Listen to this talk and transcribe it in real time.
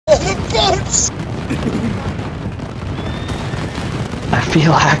I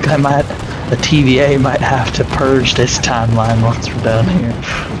feel like the TVA might have to purge this timeline once we're done here.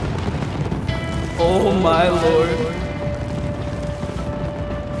 Oh my lord.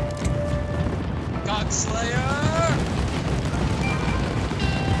 Godslayer!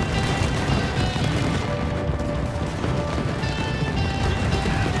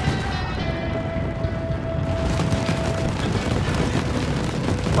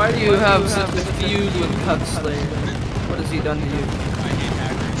 Why do you have such a feud with Godslayer? What has he done to you? I hate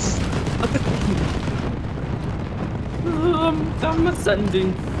hackers. I'm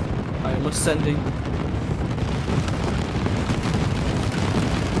ascending. I am ascending.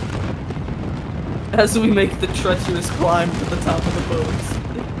 As we make the treacherous climb to the top of the boats.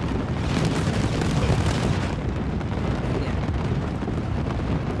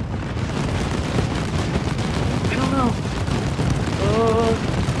 I don't know.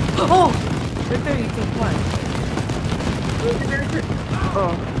 Oh! Right there, you can climb.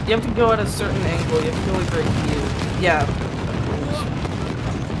 Oh, you have to go at a certain angle. You have to go like right here. Yeah.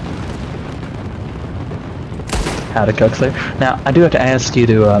 How to go clear. Now, I do have to ask you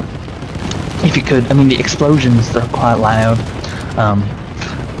to, if you could, I mean, the explosions are quite loud.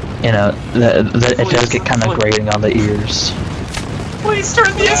 You know, it does get kind of grating on the ears. Please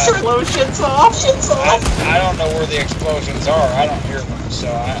turn the explosions off! I don't know where the explosions are. I don't hear them, so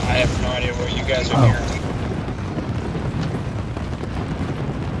I have no idea what you guys are hearing.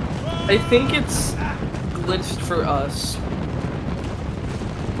 I think it's glitched for us.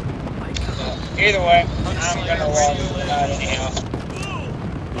 Either way, I'm gonna walk out anyhow.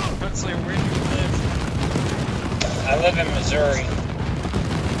 Godslayer, where do you live? I live in Missouri.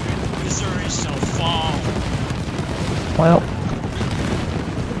 Missouri shall fall. Well.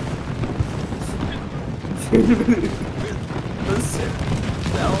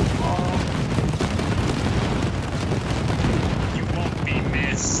 You won't be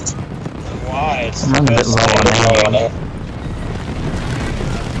missed. Why? It's I'm running a bit low on ammo.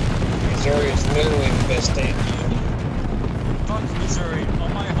 Missouri is literally the best state in the union. Fuck Missouri. All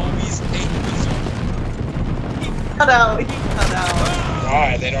my homies hate Missouri. Cut out!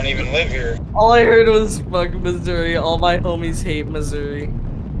 Why? They don't even live here. All I heard was fuck Missouri. All my homies hate Missouri.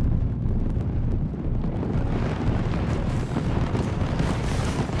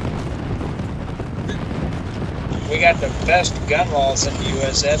 We got the best gun laws in the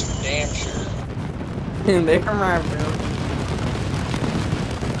U.S., that's for damn sure. They come right, bro.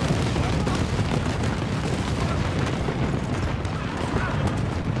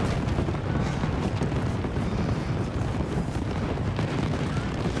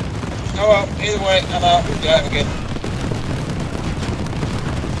 Oh well, either way, I'm out. You have a good